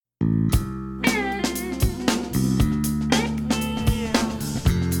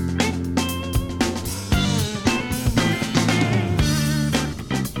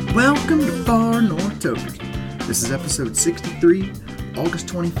Far North Tokers. This is episode 63, August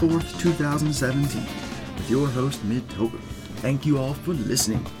 24th, 2017, with your host, Mid Toker. Thank you all for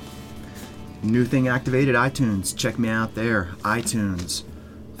listening. New thing activated, iTunes. Check me out there. iTunes,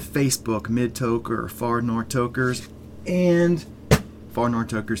 Facebook, Mid Toker, Far North Tokers, and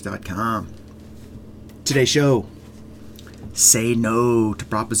farnorthtokers.com. Today's show: say no to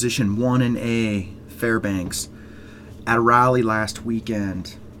Proposition 1A, Fairbanks, at a rally last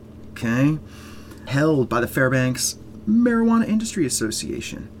weekend. Okay? Held by the Fairbanks Marijuana Industry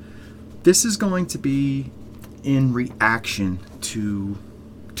Association. This is going to be in reaction to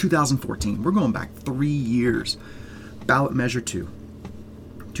 2014. We're going back 3 years. Ballot Measure 2.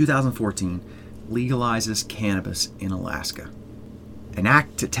 2014 legalizes cannabis in Alaska. An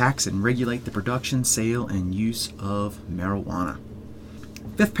act to tax and regulate the production, sale, and use of marijuana.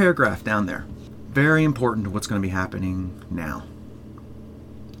 Fifth paragraph down there. Very important to what's going to be happening now.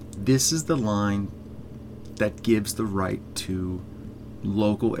 This is the line that gives the right to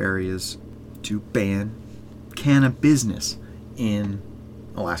local areas to ban cannabis in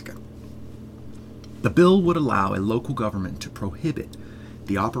Alaska. The bill would allow a local government to prohibit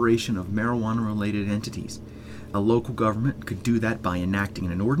the operation of marijuana-related entities. A local government could do that by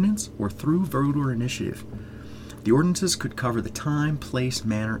enacting an ordinance or through voter initiative. The ordinances could cover the time, place,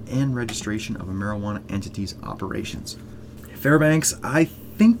 manner, and registration of a marijuana entity's operations. Fairbanks, I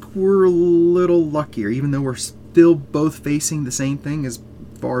think we're a little luckier, even though we're still both facing the same thing as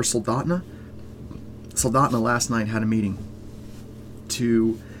far as Soldotna. Soldotna last night had a meeting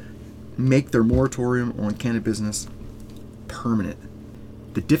to make their moratorium on cannabis permanent.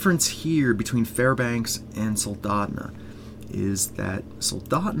 The difference here between Fairbanks and Soldotna is that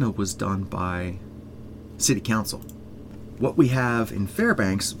Soldotna was done by City Council. What we have in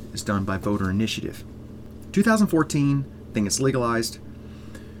Fairbanks is done by voter initiative. 2014, thing is legalized.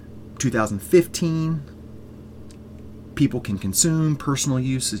 2015, people can consume, personal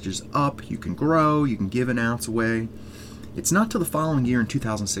usage is up, you can grow, you can give an ounce away. It's not till the following year in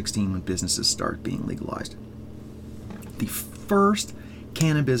 2016 when businesses start being legalized. The first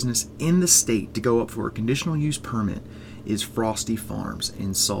cannabis business in the state to go up for a conditional use permit is Frosty Farms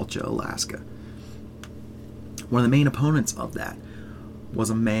in Salcha, Alaska. One of the main opponents of that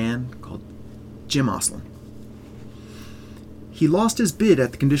was a man called Jim Oslin. He lost his bid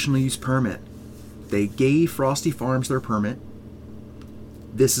at the conditional use permit. They gave Frosty Farms their permit.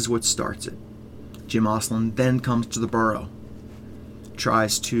 This is what starts it. Jim Oslin then comes to the borough,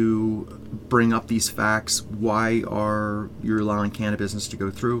 tries to bring up these facts. Why are you allowing cannabis to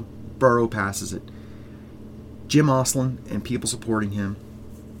go through? Borough passes it. Jim Oslin and people supporting him,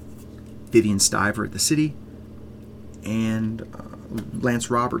 Vivian Stiver at the city, and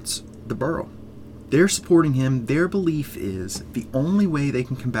Lance Roberts, the borough. They're supporting him. Their belief is the only way they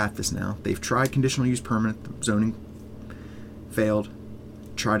can combat this now. They've tried conditional use permit, zoning failed.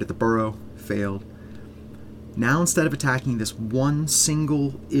 Tried at the borough, failed. Now, instead of attacking this one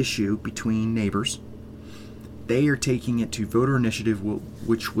single issue between neighbors, they are taking it to voter initiative,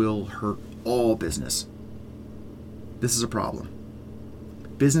 which will hurt all business. This is a problem.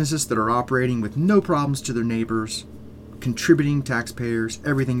 Businesses that are operating with no problems to their neighbors, contributing taxpayers,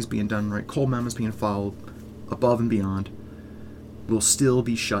 everything's being done right, Cole Memos being followed above and beyond, will still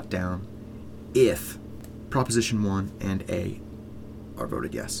be shut down if Proposition 1 and A are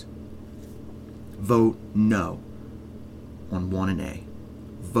voted yes. Vote no on 1 and A.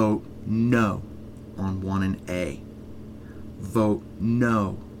 Vote no on 1 and A. Vote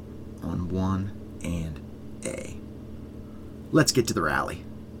no on 1 and A. Let's get to the rally.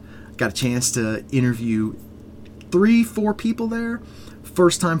 Got a chance to interview 3-4 people there.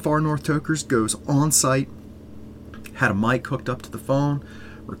 First time Far North Tokers goes on site. Had a mic hooked up to the phone,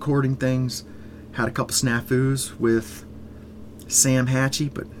 recording things. Had a couple snafus with Sam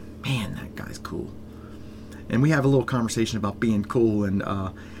Hatchie, but man, that guy's cool. And we have a little conversation about being cool, and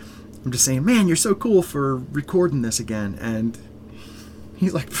I'm just saying, man, you're so cool for recording this again. And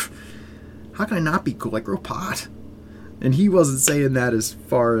he's like, how can I not be cool? I grow pot. And he wasn't saying that as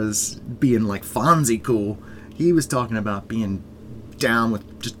far as being like Fonzie cool. He was talking about being down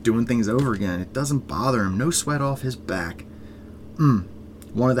with just doing things over again. It doesn't bother him. No sweat off his back.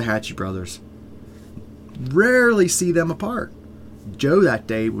 One of the Hatchie brothers. Rarely see them apart. Joe that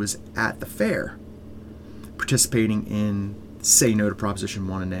day was at the fair, participating in Say No to Proposition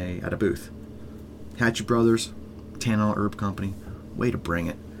 1 and A at a booth. Hatchie brothers, Tannehill Herb Company. Way to bring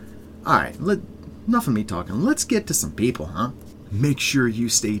it. Alright, enough of me talking. Let's get to some people, huh? Make sure you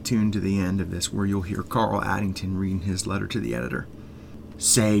stay tuned to the end of this, where you'll hear Carl Addington reading his letter to the editor.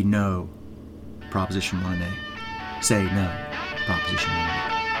 Say no, Proposition 1A. Say no, Proposition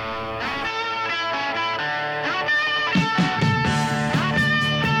 1A.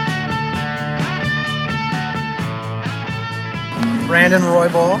 Brandon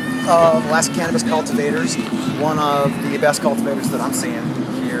Roybal of Alaska Cannabis Cultivators, one of the best cultivators that I'm seeing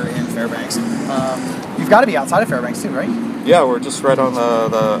here in Fairbanks. You've got to be outside of Fairbanks too, right? Yeah, we're just right on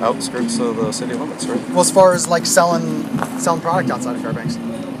the outskirts of the city limits, right? Well, as far as like selling product outside of Fairbanks.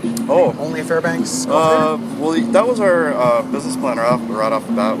 Oh. Only a Fairbanks cultivator? Well, that was our business plan right off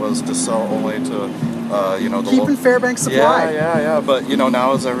the bat, was to sell only to, the Keeping Fairbanks supplied. Yeah. But,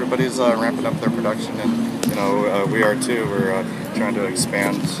 now as everybody's ramping up their production, and, we are too, we're trying to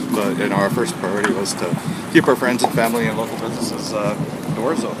expand. But, our first priority was to keep our friends and family and local businesses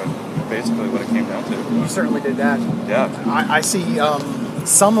doors open, basically what it came down to. You certainly did that. Yeah. I see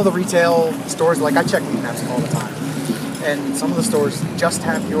some of the retail stores, like I check lead maps all the time, and some of the stores just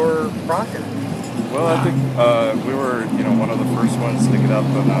have your product in it. Well, I think we were, one of the first ones to get up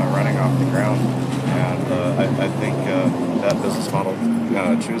and running off the ground, and I think that business model,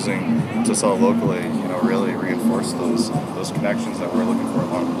 choosing to sell locally, really reinforced those connections that we're looking for a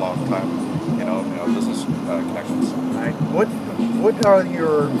long time, business connections. Right. What are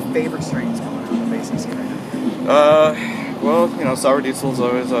your favorite strains coming from the ACC right now? Well, Sour Diesel's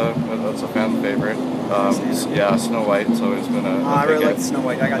always that's a fan favorite. Yeah, Snow White's always been a I really like the Snow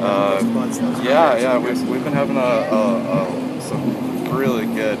White. I got those buds. Yeah. We've been having some really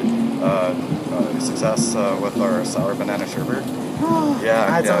good success with our Sour Banana Sherbet. Yeah,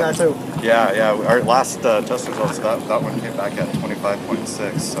 I had some of that too. Yeah. Our last test results, that one came back at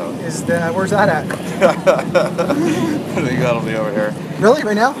 25.6. So where's that at? I think that'll be over here. Really,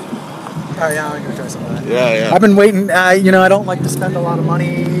 right now? Oh yeah, I'm gonna try some of that. Yeah. I've been waiting. I don't like to spend a lot of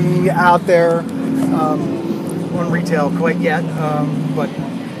money out there on retail quite yet. But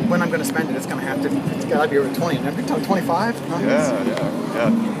when I'm going to spend it, it's got to be over 20. Never talk 25. Huh? Yeah.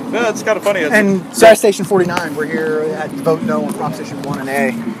 Yeah, it's kind of funny. And Gas Station 49. We're here at Vote No on Proposition 1 and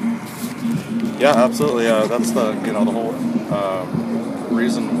A. Yeah, absolutely. That's the whole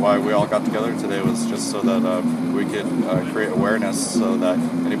reason why we all got together today, was just so that we could create awareness, so that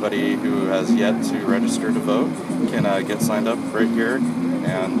anybody who has yet to register to vote can get signed up right here,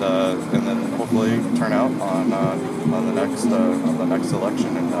 and then hopefully turn out on the next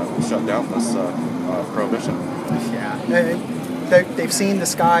election and shut down this prohibition. Yeah, they've seen the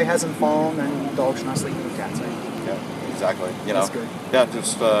sky hasn't fallen and dogs not sleeping with cats. Yeah, exactly. That's good. Yeah,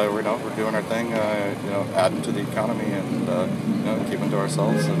 just we're doing our thing, adding to the economy, and keeping to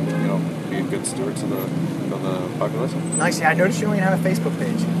ourselves, and being good stewards of the population. Nice. Yeah, I noticed you only have a Facebook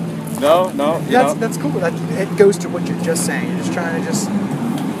page. No. That's cool. It goes to what you're just saying. You're just trying to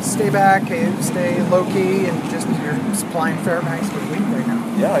stay back, stay low key, and you're supplying Fairbanks with weed right now.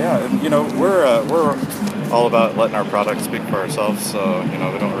 Yeah, and we're all about letting our product speak for ourselves, so we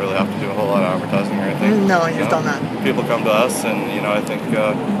don't really have to do a whole lot of advertising or anything. No, you've done that. People come to us, and I think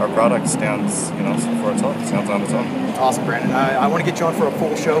our product stands for itself. It stands on its own. Awesome, Brandon. I want to get you on for a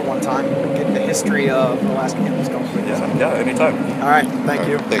full show one time, get the history of Alaska Cannabis Cultivators. Yeah, anytime. All right, thank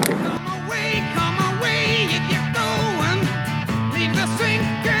you. Thank you. Come away, if you're going, leave the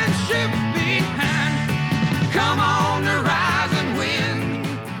sinking ship behind. Come on the rising wind.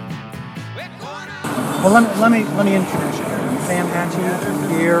 We're gonna... Well, let me introduce you. Sam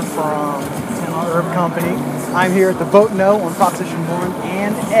Hatchie here from Tama Herb Company. I'm here at the Vote No on Proposition 1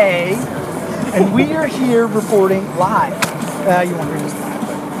 and A, and we are here reporting live. You won't hear this live,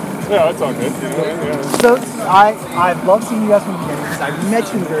 but... Yeah, that's all good. Yeah. So I've loved seeing you guys from the beginning, because I met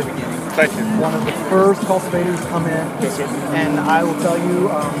you in the very beginning. Thank you. One of the first cultivators to come in. Yes, sir. And I will tell you,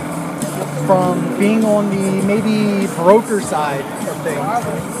 from being on the maybe broker side of things,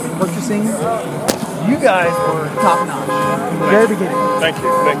 purchasing, you guys were top notch from the very beginning. Thank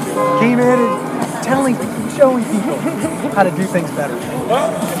you. Came in and showing people how to do things better.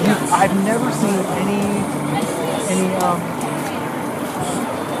 I've never seen any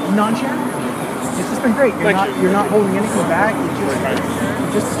non-sharing. It's just been great. You're not holding anything back. You're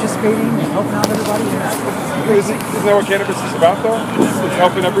just participating and helping out everybody. Isn't that what cannabis is about, though? It's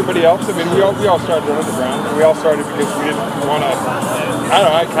helping everybody else. I mean, we all started underground, and we all started because we didn't want to. I don't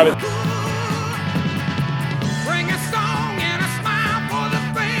know. I kind of. Bring a song and a smile for the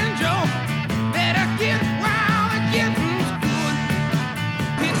banjo. Better get wild and get good.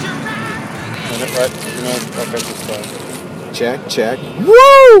 Picture right. Right. Okay, just Check.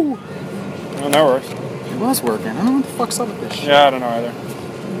 Woo! Oh, that works. It was working. I don't know what the fuck's up with this shit. Yeah, I don't know either.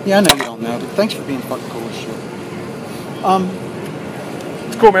 Yeah, I know you don't know, but thanks for being fucking cool as shit.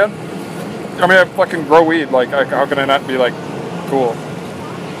 It's cool, man. I mean, I fucking grow weed. Like, how can I not be like cool?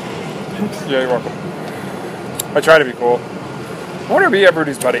 Yeah, you're welcome. I try to be cool. I want to be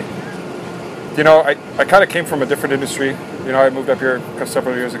everybody's buddy. I kind of came from a different industry. I moved up here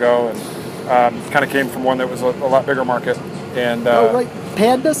several years ago, and kind of came from one that was a lot bigger market. And Oh, right.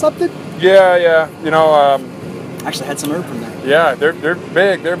 Panda something? yeah, you know, Actually, had some herb from there. yeah, they're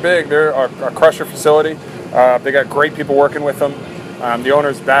big. They're big. They're a crusher facility. They got great people working with them. The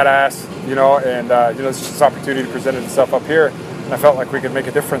owner's badass, you know, and you know, it's just this opportunity presented itself up here, and I felt like we could make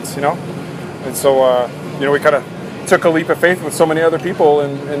a difference, you know. And so, you know, we kind of took a leap of faith with so many other people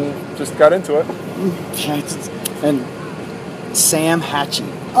and just got into it. And Sam Hatchie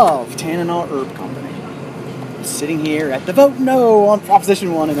of Tanana Herb Company is sitting here at the Vote No on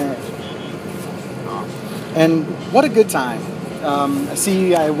Proposition 1 in there. And what a good time.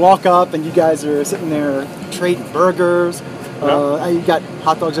 I walk up and you guys are sitting there trading burgers. You got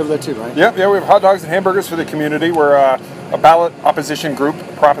hot dogs over there too, right? Yeah, we have hot dogs and hamburgers for the community. We're a ballot opposition group,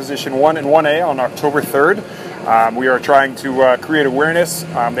 Proposition 1 and 1A on October 3rd. We are trying to create awareness.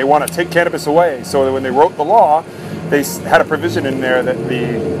 They want to take cannabis away, so that when they wrote the law, they had a provision in there that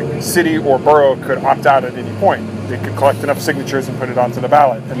the city or borough could opt out at any point. They could collect enough signatures and put it onto the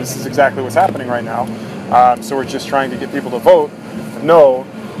ballot, and this is exactly what's happening right now. So we're just trying to get people to vote no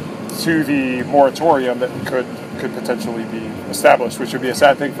to the moratorium that could potentially be established, which would be a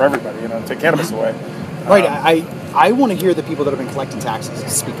sad thing for everybody, you know, take cannabis away. Right. I want to hear the people that have been collecting taxes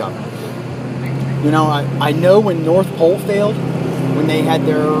speak up. You know, I know when North Pole failed, when they had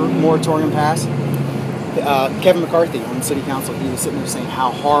their moratorium passed, Kevin McCarthy on the city council, he was sitting there saying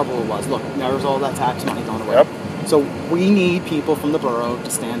how horrible it was. Look, there was all that tax money going away. Yep. So we need people from the borough to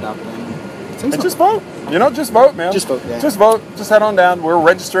stand up and say something. And just vote. You know, just vote, man. Just vote, yeah. Just vote. Just head on down. We're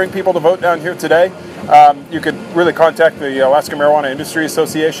registering people to vote down here today. You could really contact the Alaska Marijuana Industry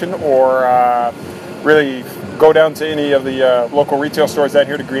Association or really go down to any of the local retail stores down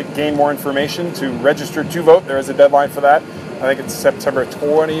here to gain more information to register to vote. There is a deadline for that. I think it's September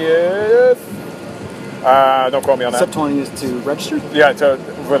 20th. Don't quote me on that. Sep 20 is to register? Yeah,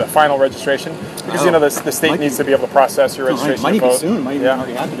 for the final registration. Because, you know, the state needs to be able to process your registration. Might to even vote. soon. Might even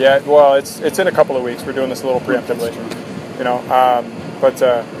already happen. Yeah, well, it's in a couple of weeks. We're doing this a little preemptively. You know,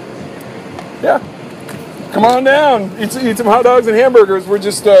 yeah. Come on down. Eat some hot dogs and hamburgers. We're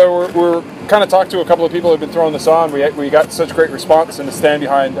just, we're kind of talked to a couple of people who have been throwing this on. We got such great response and a stand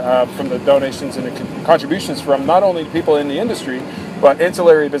behind from the donations and the contributions from not only people in the industry, but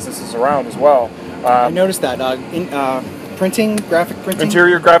ancillary businesses around as well. I noticed that. Printing, graphic printing.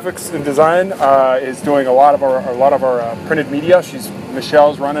 Interior graphics and design is doing a lot of our printed media.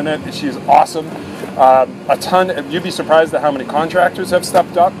 Michelle's running it, and she's awesome. A ton. You'd be surprised at how many contractors have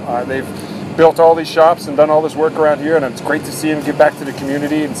stepped up. They've built all these shops and done all this work around here, and it's great to see them give back to the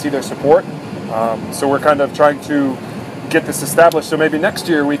community and see their support. So we're kind of trying to get this established. So maybe next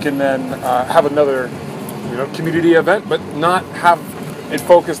year we can then have another, community event, but not have it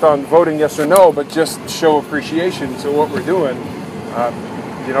focused on voting yes or no, but just show appreciation to what we're doing.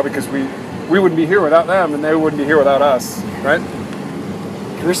 Because we wouldn't be here without them, and they wouldn't be here without us, right?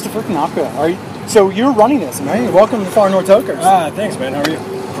 Christopher Knopka, so you're running this, right? Welcome to Far North Tokers. Thanks, man. How are you?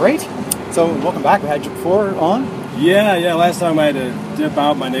 Great. So welcome back. We had you before on. Yeah. Last time I had to dip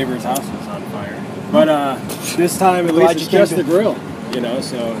out. My neighbor's house was on fire. But this time at least it's just the grill.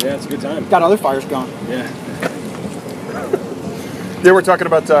 So yeah, it's a good time. Got other fires going. Yeah. Yeah, we're talking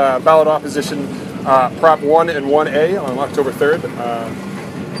about ballot opposition Prop 1 and 1A on October 3rd.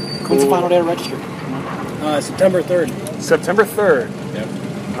 When's the final day of registry? September 3rd. September 3rd. Yep.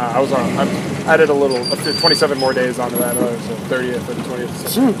 I've added 27 more days onto that. So 30th and 20th.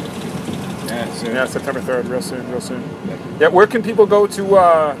 Soon. Yeah, soon. Yeah, September 3rd, real soon. Yep. Yeah, where can people go to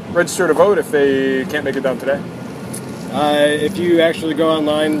register to vote if they can't make it down today? If you actually go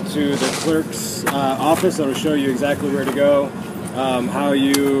online to the clerk's office, it'll show you exactly where to go, how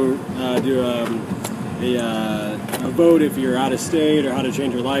you do a vote if you're out of state, or how to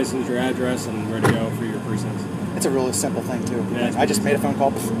change your license, your address, and where to go for your precincts. It's a really simple thing too. Yeah, I just made a phone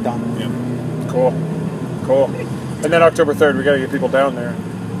call. Done. Yep. Cool. And then October 3rd, we got to get people down there.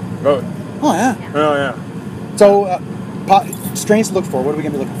 Vote. Oh yeah. So, strains to look for. What are we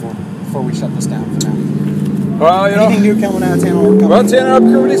going to be looking for before we shut this down for now? Well, anything new coming out of Tanana Herb Company? Well, Tanana Herb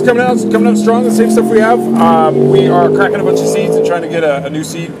Company's coming out strong. The same stuff we have. We are cracking a bunch of seeds and trying to get a new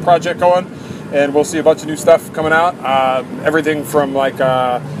seed project going, and we'll see a bunch of new stuff coming out. Everything from like 3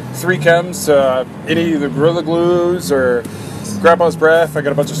 chems to any of the Gorilla Glues or Grandpa's Breath. I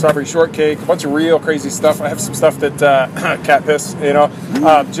got a bunch of strawberry shortcake, a bunch of real crazy stuff. I have some stuff that cat piss,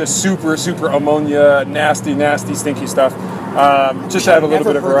 just super ammonia, nasty, stinky stuff. Just add a little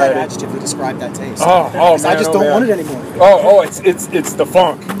bit of variety. That adjective to describe that taste. Oh man! I just don't want it anymore. It's the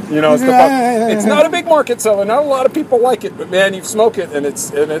funk. It's the funk. It's not a big market seller. Not a lot of people like it, but man, you smoke it and it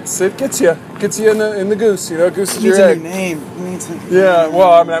gets you in the goose. Goose is your egg. It needs a new name. Yeah.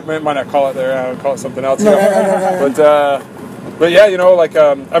 Well, I might not call it there. I would call it something else. But But yeah, you know, like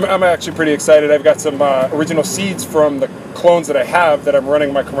I'm actually pretty excited. I've got some original seeds from the clones that I have that I'm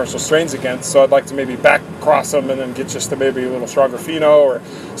running my commercial strains against. So I'd like to maybe back cross them and then get just maybe a little stronger pheno or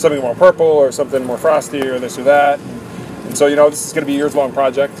something more purple or something more frosty or this or that. And so, you know, this is going to be a years-long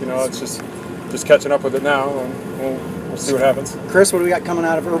project. You know, it's just catching up with it now, and we'll see what happens. Chris, what do we got coming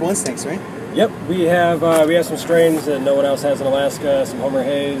out of Herbal Instincts, right? Yep, we have some strains that no one else has in Alaska. Some Homer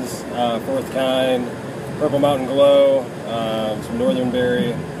Haze, Fourth Kind, Purple Mountain Glow, some Northern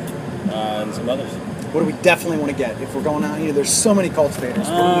Berry, and some others. What do we definitely want to get? If we're going out here, there's so many cultivators.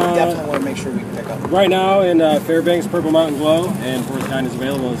 What do we definitely want to make sure we pick up? Right now in Fairbanks, Purple Mountain Glow and Fourth Kind is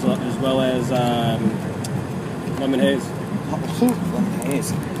available, as well as Lemon Haze. Lemon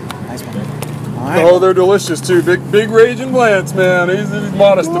Haze. Nice one. All right. Oh, they're delicious too. Big raging plants, man. He's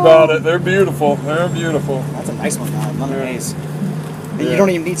modest about it. They're beautiful. They're beautiful. That's a nice one, Lemon Haze. And you don't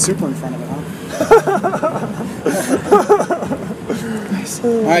even need super in front of it, huh? Nice.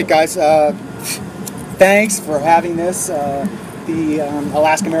 All right, guys. Thanks for having this. The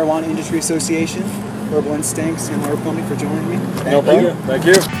Alaska Marijuana Industry Association, Herbal Instincts, and Herb Company for joining me. No problem. Thank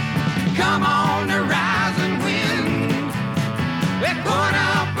you. Come on the rising wind. We're going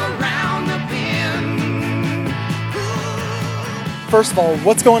up around the bend. First of all,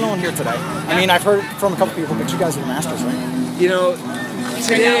 what's going on here today? I mean, I've heard from a couple people, but you guys are the masters, right? You know,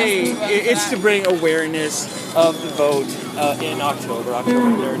 today it's to bring awareness of the vote in October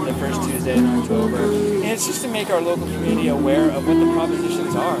 3rd, the first Tuesday in October. And it's just to make our local community aware of what the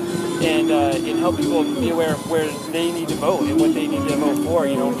propositions are and help people be aware of where they need to vote and what they need to vote for.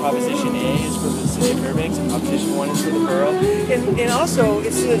 You know, Proposition A is for the city of Fairbanks and Proposition 1 is for the borough. And also,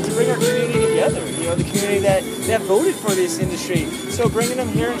 it's to bring our community together, you know, the community that voted for this industry. So bringing them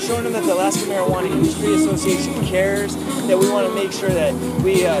here and showing them that the Alaska Marijuana Industry Association cares, that we want to make sure that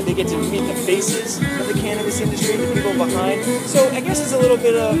they get to meet the faces of the cannabis industry, the people behind. So I guess it's a little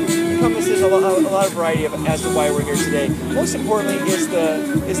bit of encompasses a lot of variety as to why we're here today. Most importantly is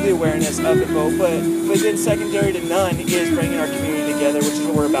the awareness of the vote, but then secondary to none is bringing our community together, which is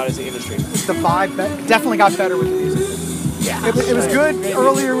what we're about as an industry. The vibe definitely got better with the music. Yeah, It was good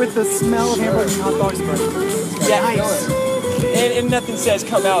earlier with the smell of hamburgers and hot dogs, but yeah, nice. And nothing says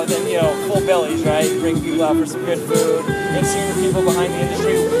come out than, you know, full bellies, right? Bring people out for some good food and seeing the people behind the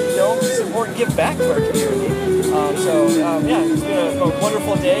industry, you know, support and give back to our community. Yeah, it's been a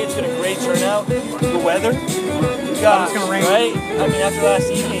wonderful day. It's been a great turnout. The weather, gosh, it's gonna rain. right? I mean, after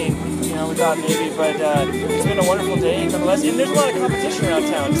last evening, you know, we thought maybe, but it's been a wonderful day nonetheless. And there's a lot of competition around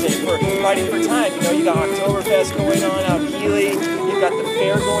town today for fighting for time. You know, you got Oktoberfest going on out in Healy. You've got the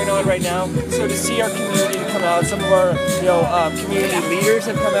fair going on right now. So to see our community come out, some of our, you know, community leaders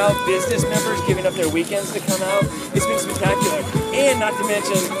have come out, business members giving up their weekends to come out. It's been spectacular. And not to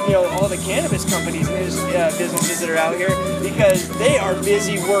mention, you know, all the cannabis companies and businesses that are out here, because they are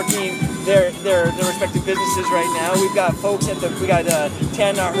busy working their respective businesses right now. We've got folks we got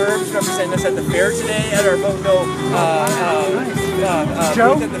Tanna Herbs representing us at the fair today at our Vote No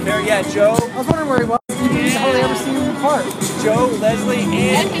Joe? booth at the fair. Yeah, Joe. I was wondering where he was. How they ever seen him apart? Joe, Leslie,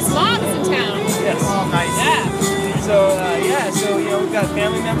 And his mom's in town. yes. Oh, nice. Yeah. So you know, we've got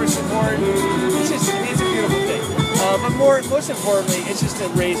family member support. It's a beautiful thing. But most importantly, it's just to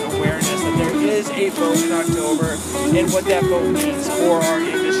raise awareness that there is a vote in October and what that vote means for our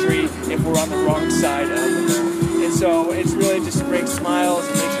industry if we're on the wrong side of the vote. And so it's really just to bring smiles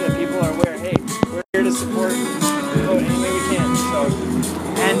and make sure that people are aware, hey, we're here to support the vote any way we can. So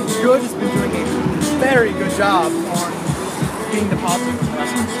And Good has been doing a very good job on being the positive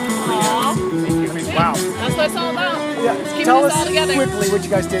message. Aw. Wow. That's what it's all about. Yeah. It's keeping Tell us us all together. quickly what you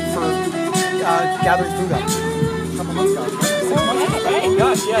guys did for gathering food up a couple months ago. Oh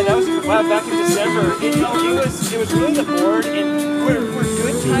gosh, yeah, that was back in December. It was really the board, and where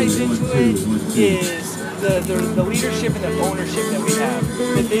Good ties into it is the leadership and the ownership that we have.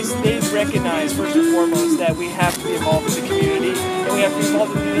 That they recognize first and foremost that we have to be involved in the community and we have to be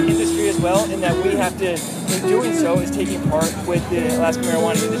involved in the industry as well, and that we have to, in doing so, is taking part with the Alaska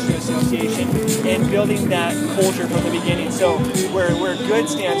Marijuana Industry Association and building that culture from the beginning. So where Good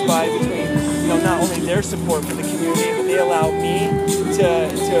stands by between, you know, not only their support for the community, but they allow me to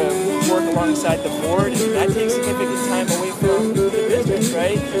work alongside the board, and that takes significant time away from the business,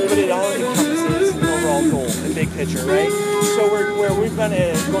 right? But it all encompasses an overall goal, the big picture, right? So where we've been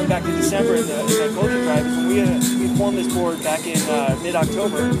going back to December in the Golden Drive, we formed this board back in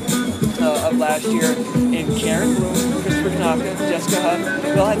mid-October, of last year, and Karen Bloom, Christopher Kanaka, Jessica Huff,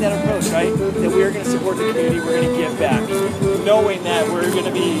 we all had that approach, right? That we were going to support the community, we're going to give back, knowing that we're going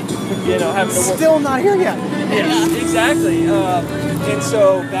to be, having to work. Still not here yet. Yes, exactly. And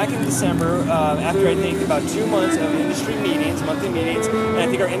so back in December, after I think about 2 months of industry meetings, monthly meetings, and I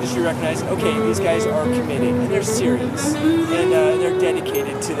think our industry recognized, okay, these guys are committed and they're serious and they're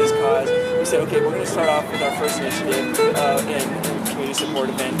dedicated to this cause. We said, okay, we're going to start off with our first initiative in community support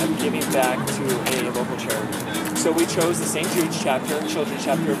event of giving back to a local charity. So we chose the St. Jude's chapter, children's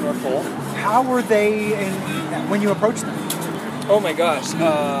chapter of North Pole. How were they when you approached them? Oh my gosh.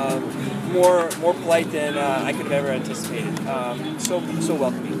 More polite than I could have ever anticipated. So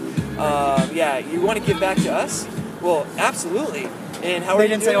welcoming. Yeah, you want to give back to us? Well, absolutely. And how They are you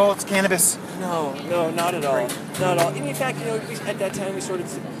didn't say, doing? "Oh, it's cannabis." No, not at all. Not at all. And in fact, at that time we sort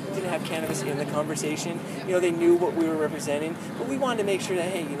of didn't have cannabis in the conversation. They knew what we were representing, but we wanted to make sure that,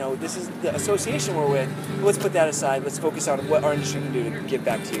 hey, this is the association we're with. Let's put that aside. Let's focus on what our industry can do to give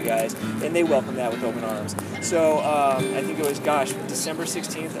back to you guys. And they welcomed that with open arms. So I think it was, December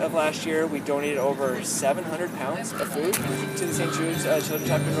 16th of last year, we donated over 700 pounds of food to the St. Jude's Children's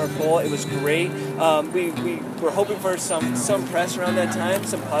Chapter of North Pole. It was great. We were hoping for some press around that time,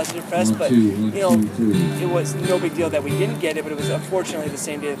 some positive press, but it was no big deal that we didn't get it, but it was unfortunately the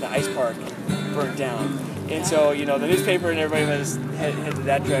same day that the ice park burned down. And so, the newspaper and everybody was headed to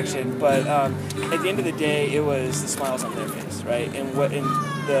that direction. But at the end of the day, it was the smiles on their face, right? And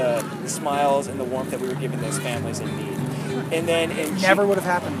the smiles and the warmth that we were giving those families in need. And then Never would have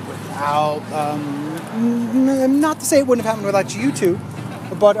happened without. Not to say it wouldn't have happened without you two,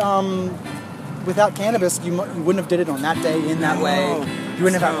 but without cannabis, you wouldn't have did it on that day in that way. You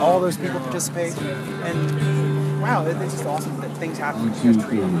wouldn't have had all those people participate. And wow, it's just awesome that things happen when you guys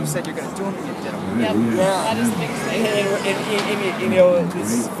create. You said you're going to do them, and you did them. Yep. That is the biggest thing. And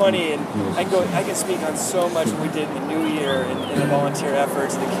this is funny, and I can speak on so much what we did in the new year and the volunteer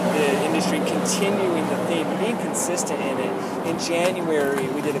efforts, the industry continuing the theme, being consistent in it. In January,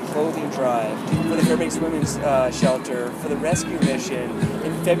 we did a clothing drive for the Fairbanks Women's Shelter, for the Rescue Mission.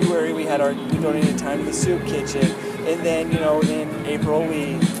 In February, we donated time to the Soup Kitchen, and then in April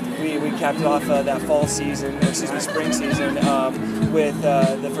we capped off that spring season with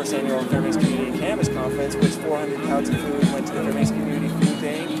the first annual Fairbanks Community and Cannabis Conference, which 400 pounds of food went to the Fairbanks Community Food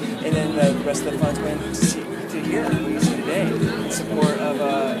Bank, and then the rest of the funds went to here, what you see today, in support of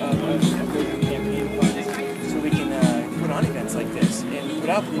food campaign funds, so we can put on events like this and put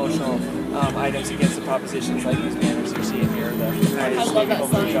out promotional items against the propositions like these banners you see in here, the artists love that people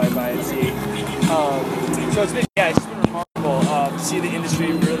sign. drive by and see. So it's been remarkable to see the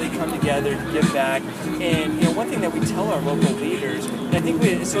industry really come together to give back. And one thing that we tell our local leaders, and I think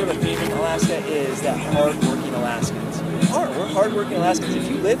it's sort of a theme in Alaska, is that hard-working Alaskans. We're hard-working Alaskans. If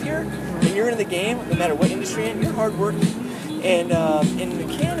you live here and you're in the game, no matter what industry you're in, you're hard-working. And in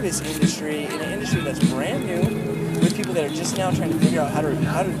the cannabis industry, in an industry that's brand new, with people that are just now trying to figure out how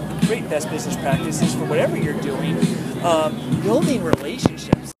to create best business practices for whatever you're doing, building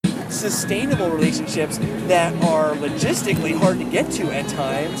relationships, sustainable relationships that are logistically hard to get to at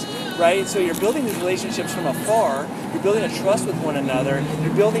times, right? So you're building these relationships from afar. You're building a trust with one another.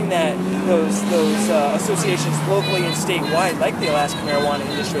 You're building those associations locally and statewide, like the Alaska Marijuana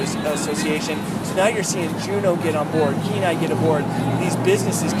Industry Association. So now you're seeing Juno get on board, Kenai get aboard. These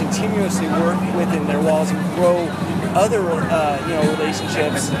businesses continuously work within their walls and grow other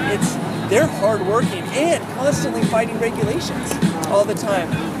relationships. They're hardworking and constantly fighting regulations all the time.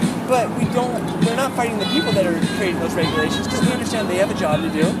 But we're not fighting the people that are creating those regulations, because we understand they have a job to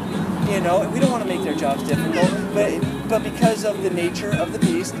do, and we don't want to make their jobs difficult, but because of the nature of the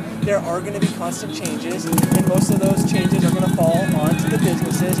beast, there are going to be constant changes, and most of those changes are going to fall onto the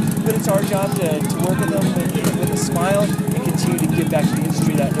businesses, but it's our job to work with them with a smile and continue to give back to the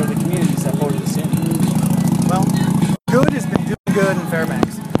industry or the communities that voted us in. Well, good has been doing good in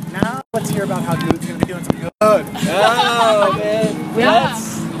Fairbanks. Now let's hear about how good's going to be doing some good. Oh, man. Yeah.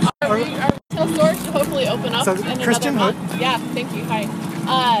 Our retail store should hopefully open up So, in Christian another Hood. month. Yeah, thank you. Hi.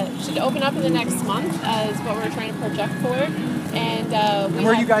 Should open up in the next month is what we're trying to project for. And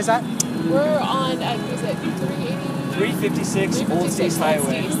Where are you guys at? We're on, is it 380? 356 Old States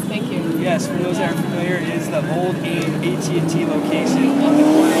Highway. Thank you. Yes, for those that are familiar, it is the old AT&T location on the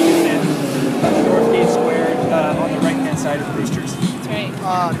corner unit of North Gate Square on the right-hand side of the Roosters. That's right.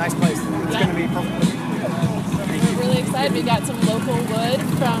 Nice place. It's going to be perfect. We're really excited. We got some local wood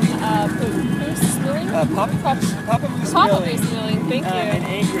from Moose Milling. Papa Moose Papa Milling. Moose Milling. Thank you. In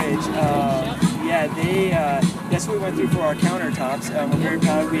Anchorage. That's what we went through for our countertops. We're very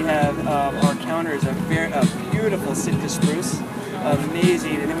proud. We have our counters a beautiful Sitka spruce.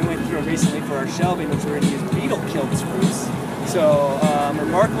 Amazing. And then we went through a recently for our shelving, which we're going to use beetle-killed spruce. So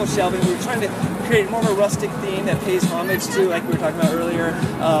remarkable shelving. We're trying to create more of a rustic theme that pays homage to, like we were talking about earlier,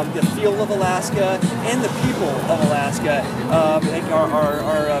 the feel of Alaska and the people of Alaska, like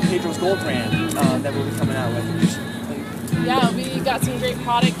our Pedro's Gold brand that we'll be coming out with. Yeah, we got some great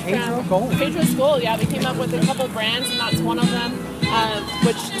product from Pedro's Gold. Yeah, we came up with a couple brands, and that's one of them.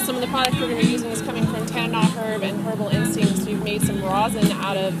 Which some of the product we're going to be using is coming from Tanana Herb and Herbal Instincts. We've made some rosin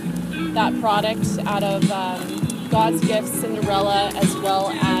out of that product, out of God's Gift, Cinderella, as well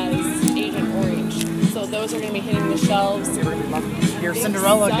as Agent Orange. So those are going to be hitting the shelves. Your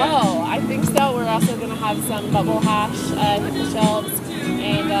Cinderella so. again. I think so. We're also going to have some bubble hash hit the shelves.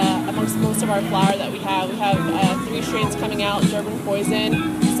 And amongst most of our flower that we have 3 strains coming out: Durban Poison,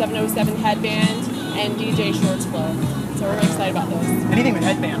 707 Headband, and DJ Shorts Flow. So we're really excited about those. Anything with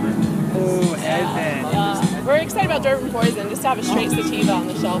headband, right? Oh, headband. We're excited about Durban Poison. Just to have a straight sativa on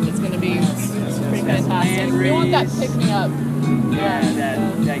the shelf, it's going to be pretty fantastic. We want that pick-me-up.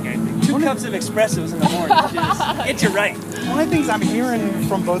 That guy. 2 cups of espressos in the morning. Just get you right. One of the things I'm hearing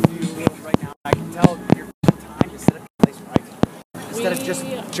from both of you right now, I can tell you're taking time to set up your place right. Instead of just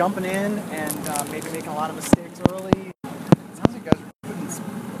jumping in and maybe making a lot of mistakes early. It sounds like you guys are putting a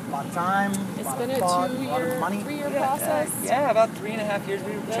lot of time, a lot of thought, a lot of money. 3-year process. Yeah, about 3.5 years.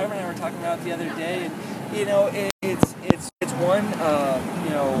 Trevor and I were talking about the other day, and you know, it's one, you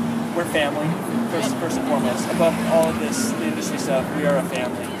know, we're family first and foremost. Above all of this industry stuff, we are a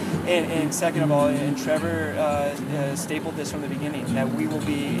family. And second of all, and Trevor stapled this from the beginning, that we will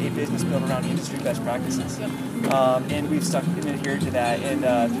be a business built around industry best practices. And we've stuck and adhered to that, and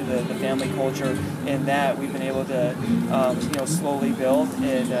through the family culture, and that we've been able to, you know, slowly build.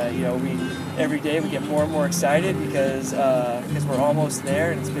 And you know, every day we get more and more excited because we're almost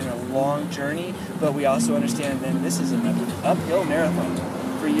there, and it's been a long journey. But we also understand that this is an uphill marathon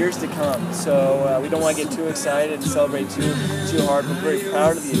for years to come. So we don't want to get too excited and celebrate too hard. We're very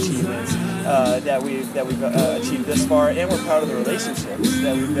proud of the achievements that we've achieved this far, and we're proud of the relationships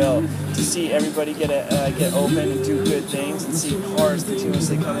that we've built. To see everybody get open and do good things, and see cars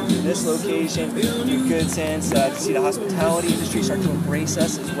continuously coming through this location, do good sense. To see the hospitality industry start to embrace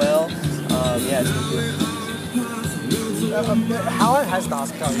us as well. Yeah, it's been good. How has the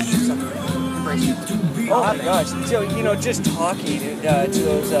hospitality industry embraced you? Oh my gosh! So, you know, just talking to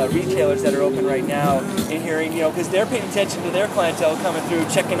those retailers that are open right now, and hearing, you know, because they're paying attention to their clientele coming through,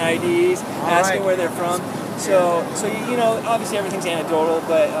 checking IDs, asking where they're from. So you know, obviously everything's anecdotal,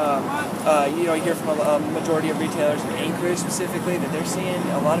 but you know, you hear from a majority of retailers in Anchorage specifically that they're seeing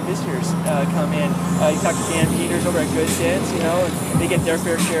a lot of visitors come in. You talk to Dan Peters over at Good Sense, you know, and they get their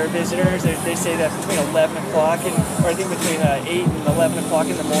fair share of visitors. They say that between 11 o'clock or I think between 8 and 11 o'clock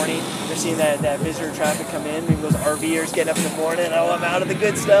in the morning, they're seeing that visitor traffic come in. Maybe those RVers get up in the morning. Oh, I'm out of the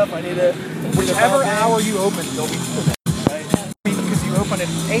good stuff. I need to. Whichever hour you open, there'll be people there. Right? Because you open at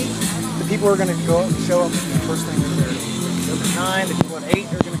 8, the people are going to show up first thing in there. You open at 9, the people at 8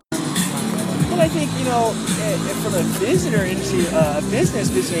 are going to come. Well, I think, you know, from a visitor industry, business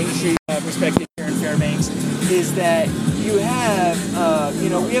visitor industry perspective here in Fairbanks, is that you have, you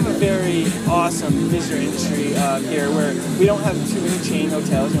know, we have a very awesome visitor industry here, where we don't have too many chain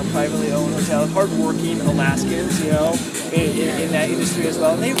hotels, you know, privately owned hotels, hardworking Alaskans, you know, in that industry as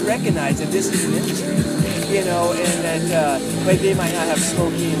well. And they recognize that this is an industry, you know, and that like they might not have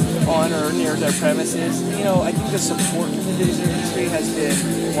smoking on or near their premises. You know, I think the support from the visitor industry has been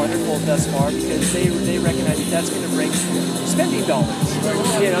wonderful thus far, because they recognize that that's going to bring spending dollars.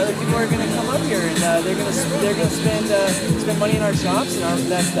 You know, the people are going to come up here, and they're going to spend money in our shops, and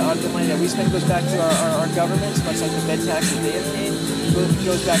that's the money that we spend goes back to our governments, much like the bed tax that they have paid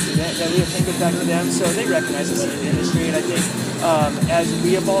goes back to them, that we have paid goes back to them. So they recognize us as an industry, and I think as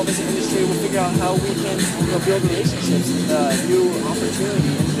we evolve as an industry, we'll figure out how we can, you know, build relationships and new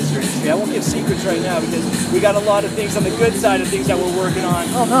opportunity in the visitor industry. I won't give secrets right now, because we got a lot of things on the good side of things that we're working on.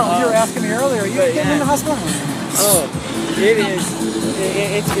 Oh no, you were asking me earlier. You getting in the hospital? Oh, it is.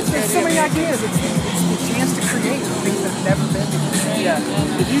 It's so many ideas. It's the chance to create things that have never been before. Yeah.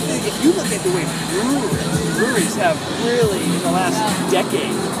 If you look at the way breweries have really in the last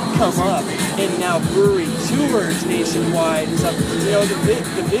decade come up, and now brewery tours nationwide and stuff. You know, the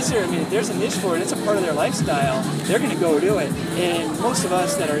visitor, I mean, if there's a niche for it, it's a part of their lifestyle. They're going to go do it. And most of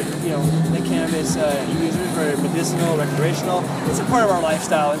us that are, you know, the cannabis users for medicinal, recreational, it's a part of our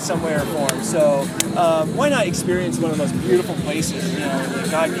lifestyle in some way or form. So why not experience one of the most beautiful places, you know,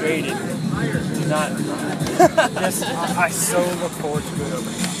 that God created? Do not. Yes, I so look forward to it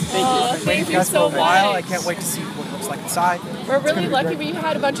opening up. Thank you. Thank you Guys, so for a while. much. I can't wait to see what it looks like inside. We're really lucky. We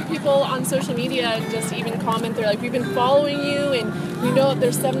had a bunch of people on social media just even comment. They're like, we've been following you, and we know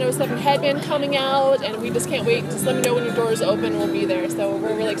there's 707 Headband coming out, and we just can't wait. Just let me know when your doors open. We'll be there. So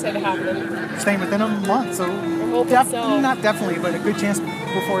we're really excited to have them. Staying within a month, so We're hoping so. not definitely, but a good chance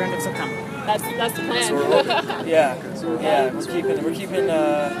before end of September. That's the plan. Yeah, we're keeping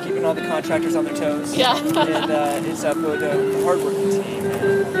all the contractors on their toes. Yeah. And it's up with a hardworking team.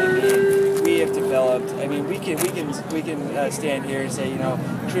 And, I mean, we have developed. I mean, we can stand here and say, you know,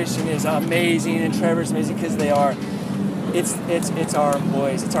 Christian is amazing and Trevor's amazing, because they are. It's our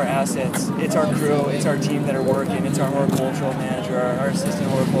employees, it's our assets, it's our crew, it's our team that are working, it's our horticultural manager, our assistant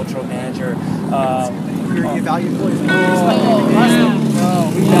horticultural manager. You value employees. We value them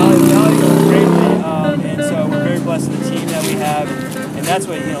greatly, and so we're very blessed with the team that we have, and that's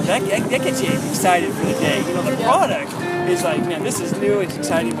what, you know, that gets you excited for the day. You know, the product is like, man, this is new, it's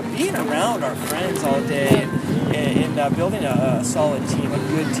exciting, but being around our friends all day and building a solid team, a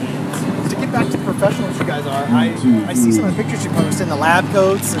good team. To get back to professionals you guys are, I see some of the pictures you post in the lab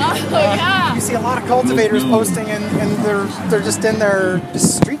coats. And, yeah. You see a lot of cultivators posting, and they're just in their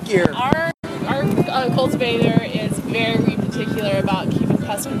street gear. Our cultivator is very particular about keeping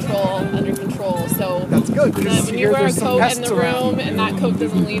pest control under control. So That's good. when you wear a coat in the room and that coat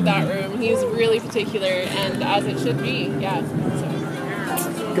doesn't leave that room, he's really particular, and as it should be. Yeah.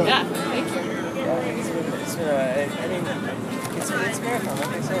 So, Good. yeah. Thank you. I mean, it's marathon, like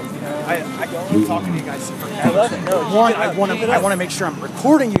I said. You know, I keep talking to you guys. I love it. No, One, I want to make sure I'm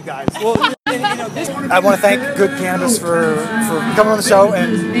recording you guys. Well, you know, this I want to thank Good Cannabis for coming on the show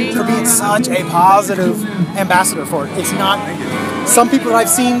and for being such a positive ambassador for it. It's not some people that I've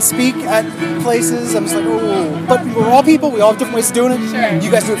seen speak at places, I'm just like, oh, but we're all people. We all have different ways of doing it. Sure. You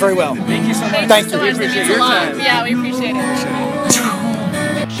guys do it very well. Thank you so much. Thank you. So much. That means a lot. Yeah, we appreciate it.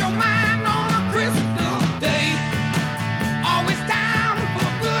 Put your mind on a crystal day. Always down for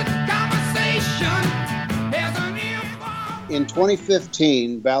good conversation. There's an info. In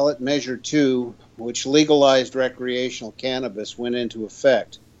 2015, Ballot Measure 2, which legalized recreational cannabis, went into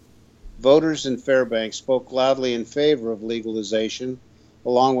effect. Voters in Fairbanks spoke loudly in favor of legalization,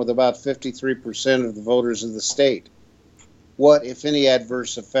 along with about 53% of the voters of the state. What, if any,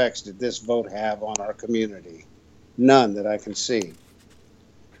 adverse effects did this vote have on our community? None that I can see.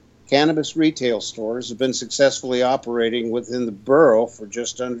 Cannabis retail stores have been successfully operating within the borough for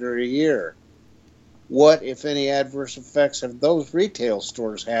just under a year. What, if any, adverse effects have those retail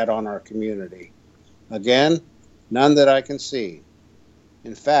stores had on our community? Again, none that I can see.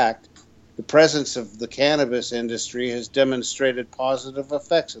 In fact, the presence of the cannabis industry has demonstrated positive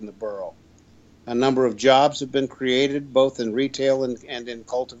effects in the borough. A number of jobs have been created both in retail and in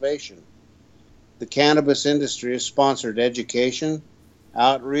cultivation. The cannabis industry has sponsored education,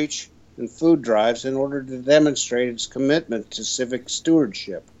 outreach, and food drives in order to demonstrate its commitment to civic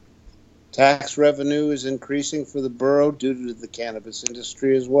stewardship. Tax revenue is increasing for the borough due to the cannabis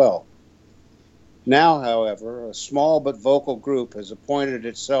industry as well. Now, however, a small but vocal group has appointed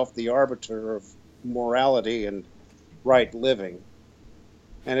itself the arbiter of morality and right living,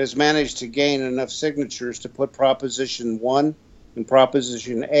 and has managed to gain enough signatures to put Proposition 1 and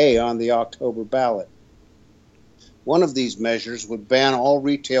Proposition A on the October ballot. One of these measures would ban all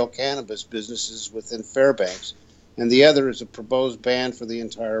retail cannabis businesses within Fairbanks, and the other is a proposed ban for the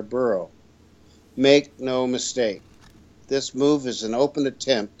entire borough. Make no mistake, this move is an open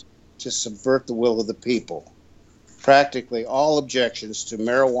attempt to subvert the will of the people. Practically all objections to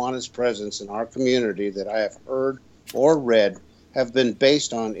marijuana's presence in our community that I have heard or read have been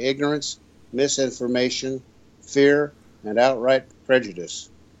based on ignorance, misinformation, fear, and outright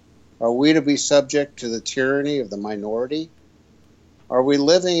prejudice. Are we to be subject to the tyranny of the minority? Are we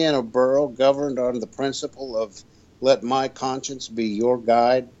living in a borough governed on the principle of let my conscience be your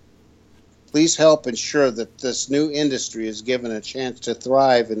guide? Please help ensure that this new industry is given a chance to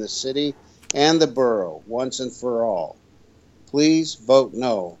thrive in the city and the borough once and for all. Please vote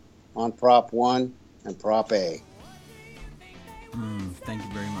no on Prop 1 and Prop A. Thank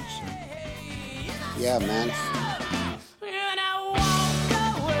you very much, sir. Yeah, man.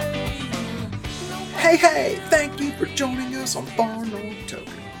 Hey, thank you for joining us on Far North Toker.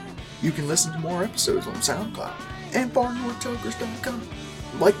 You can listen to more episodes on SoundCloud and farnorthtokers.com.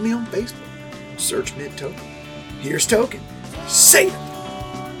 Like me on Facebook. Search Mid Token. Here's Token. Say it!